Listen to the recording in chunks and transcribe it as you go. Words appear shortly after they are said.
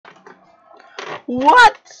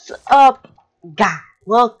What's up, guys?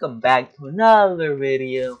 Welcome back to another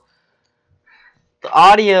video. The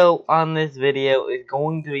audio on this video is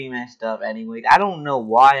going to be messed up anyway. I don't know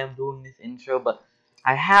why I'm doing this intro, but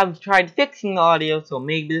I have tried fixing the audio, so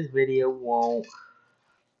maybe this video won't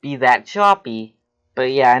be that choppy.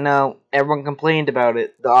 But yeah, I know everyone complained about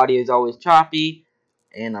it. The audio is always choppy,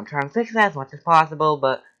 and I'm trying to fix that as much as possible,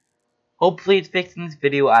 but hopefully it's fixed in this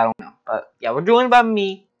video. I don't know. But yeah, we're joined by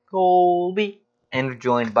me, Colbe, and we're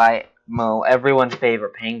joined by Mo, everyone's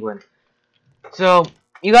favorite penguin. So,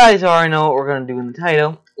 you guys already know what we're going to do in the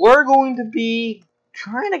title. We're going to be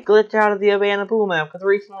trying to glitch out of the abandoned pool map, because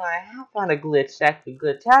recently I have found a glitch to actually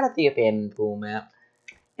glitch out of the abandoned pool map.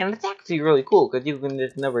 And it's actually really cool, because you can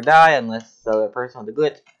just never die unless the other person has a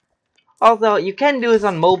glitch. Also, you can do this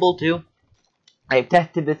on mobile too. I've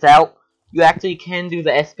tested this out. You actually can do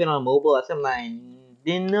the S-spin on mobile. That's something I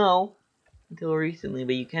didn't know until recently,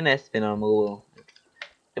 but you can S-spin on mobile.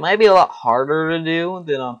 It might be a lot harder to do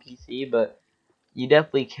than on PC, but you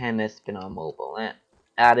definitely can S-spin on mobile.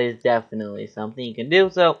 That is definitely something you can do.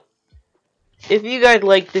 So, if you guys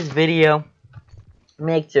like this video,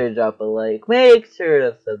 make sure to drop a like, make sure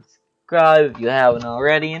to subscribe if you haven't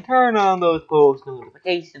already, and turn on those post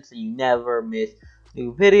notifications so you never miss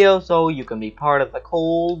new videos, so you can be part of the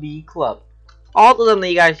Colbe Club. Also, something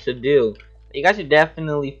you guys should do, you guys should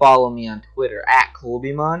definitely follow me on Twitter at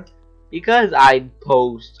Colbemon, because I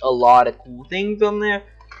post a lot of cool things on there,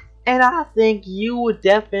 and I think you would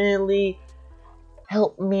definitely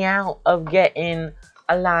help me out of getting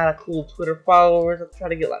a lot of cool Twitter followers. I'm trying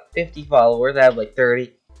to get like 50 followers. I have like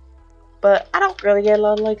 30, but I don't really get a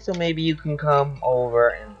lot of likes, so maybe you can come over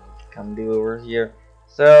and come do over here.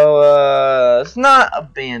 So, it's not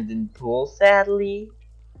abandoned pool, sadly.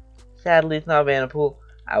 Sadly, it's not abandoned pool.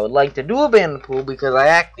 I would like to do abandoned pool because I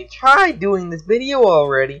actually tried doing this video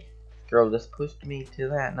already. Girl just pushed me to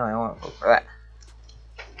that. No, I want to go for that.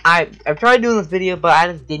 I've tried doing this video, but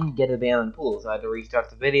I just didn't get abandoned pool, so I had to restart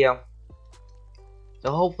the video.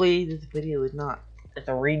 So hopefully this video is not just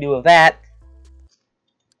a redo of that.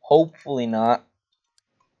 Hopefully not.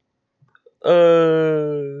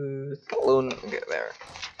 Slow get there.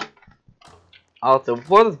 Also,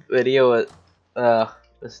 before this video was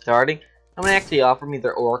starting, someone actually offered me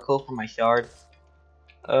their oracle for my shard.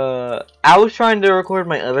 I was trying to record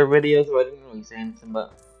my other videos, so I didn't really say anything,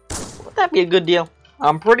 but would that be a good deal?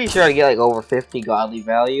 I'm pretty sure I get like over 50 godly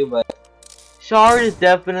value, but shard is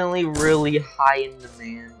definitely really high in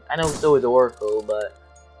demand. I know so is oracle, but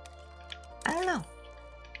I don't know.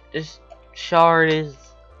 Just shard is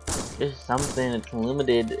just something that's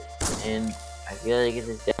limited, and I feel like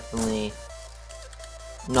it's definitely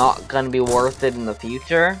not gonna be worth it in the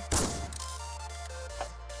future.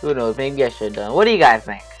 Who knows, maybe I should have done. What do you guys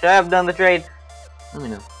think? Should I have done the trade? Let me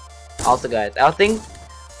know. Also guys, I think,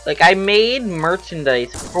 like, I made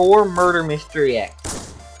merchandise for Murder Mystery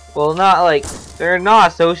X. Well, not like, they're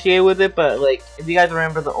not associated with it, but like, if you guys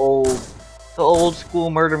remember the old school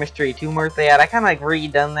Murder Mystery 2 merch they had, I kinda like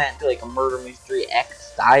redone that into like a Murder Mystery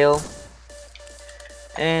X style.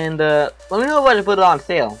 And let me know if I should put it on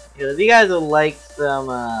sale. If you guys would like some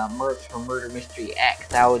merch from Murder Mystery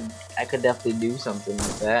X, I could definitely do something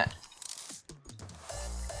like that.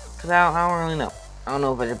 Cause I don't really know. I don't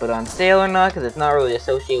know if I should put it on sale or not, because it's not really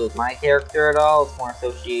associated with my character at all. It's more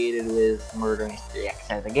associated with Murder Mystery X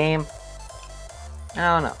as a game.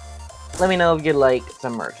 I don't know. Let me know if you'd like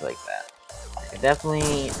some merch like that. I could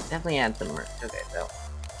definitely add some merch. Okay, so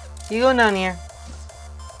you go down here.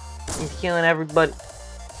 He's killing everybody.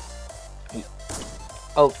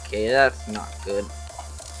 Okay, that's not good.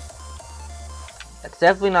 That's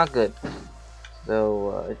definitely not good.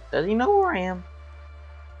 So, does he know where I am?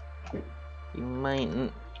 He might.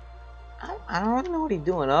 I don't really know what he's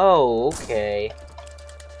doing. Oh, okay.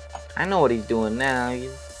 I know what he's doing now.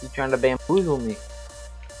 He's trying to bamboozle me.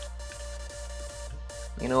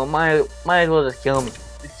 You know, might as well just kill me.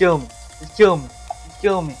 Just kill me. Just kill me. Just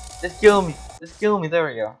kill me. Just kill me. Just kill me. There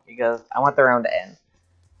we go. Because I want the round to end.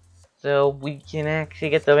 So we can actually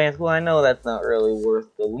get the advanced pool. I know that's not really worth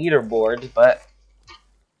the leaderboards, but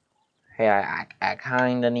hey, I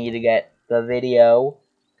kinda need to get the video.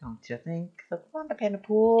 Don't you think? So come on, abandoned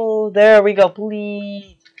pool. There we go.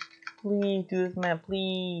 Please, please do this, man.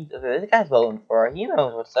 Please. Okay, this guy's voting for it. He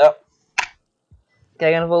knows what's up.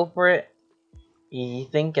 Okay, gonna vote for it. He's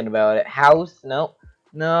thinking about it. House? No,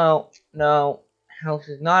 no, no. House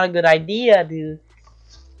is not a good idea, dude.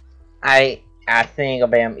 I think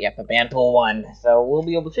abandoned pool won, so we'll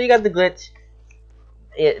be able to show you guys the glitch.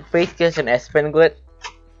 It's basically just an S-spin glitch.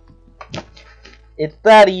 It's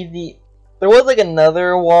that easy. There was like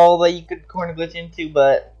another wall that you could corner glitch into,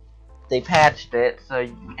 but they patched it, so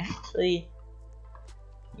you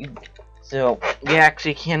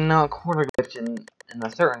actually cannot corner glitch in a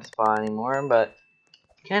certain spot anymore, but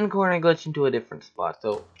you can corner glitch into a different spot.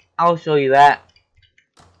 So I'll show you that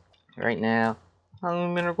right now.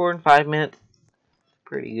 I've been recording 5 minutes,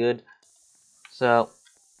 pretty good. So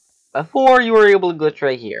before you were able to glitch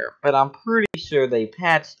right here, but I'm pretty sure they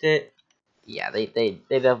patched it. Yeah, they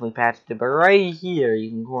definitely patched it, but right here you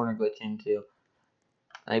can corner glitch into.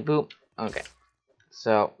 Like boop. Okay.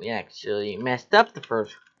 So we actually messed up the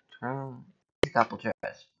first try. A couple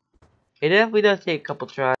tries. It definitely does take a couple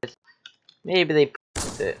tries. Maybe they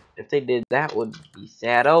patched it. If they did, that would be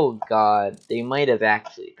sad. Oh god, they might have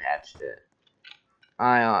actually patched it.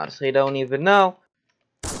 I honestly don't even know.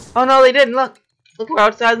 Oh no, they didn't. Look, we're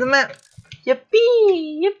outside the map.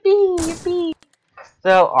 Yippee, yippee, yippee.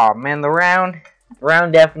 So, oh man, the round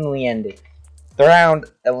definitely ended. The round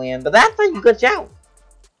definitely ended, but that's how you glitch out.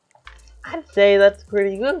 I'd say that's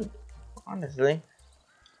pretty good, honestly,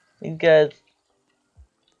 because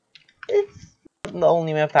it's the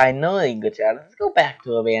only map I know they glitch out. Let's go back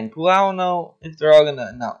to a band pool. I don't know if they're all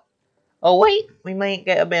gonna no. Oh wait, we might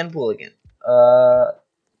get a band pool again.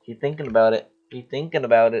 Keep thinking about it. Keep thinking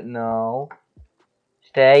about it. No.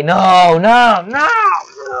 Stay. No, no, no,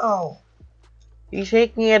 no. He's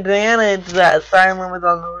taking advantage that Simon was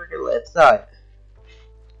on the left side.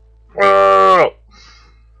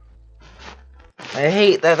 I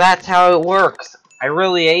hate that that's how it works. I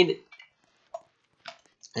really hate it.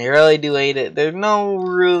 I really do hate it. There's no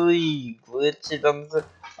really glitches on this.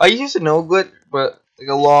 I used to know glitch, but like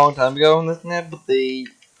a long time ago on this map, but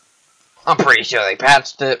I'm pretty sure they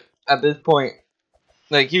patched it at this point.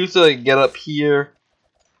 Like, you used to like, get up here.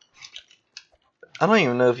 I don't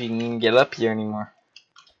even know if you can even get up here anymore.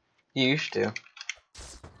 You used to.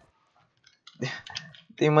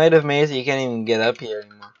 They might have made it so you can't even get up here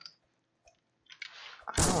anymore.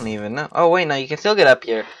 I don't even know. Oh wait, no, you can still get up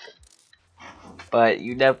here. But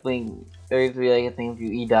you definitely, there used to be like a thing if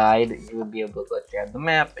you died, you would be able to glitch out the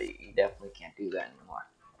map, but you definitely can't do that anymore.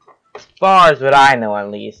 As far as what I know,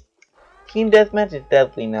 at least. Team Deathmatch is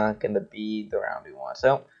definitely not going to be the round we want.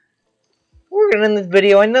 So, we're going to end this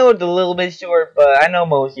video. I know it's a little bit short, but I know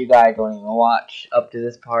most of you guys don't even watch up to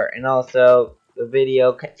this part. And also, the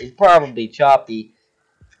video is probably choppy.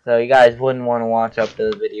 So, you guys wouldn't want to watch up to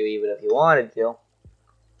the video even if you wanted to.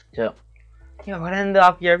 So, yeah, I'm gonna end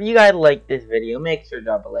off here. If you guys like this video, make sure to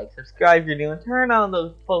drop a like, subscribe if you're new, and turn on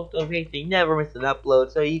those post notifications so you never miss an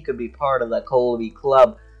upload, so you can be part of the Colbe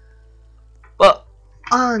Club. But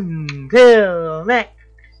until next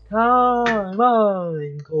time,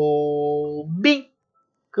 I'm Colbe.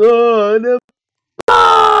 Good.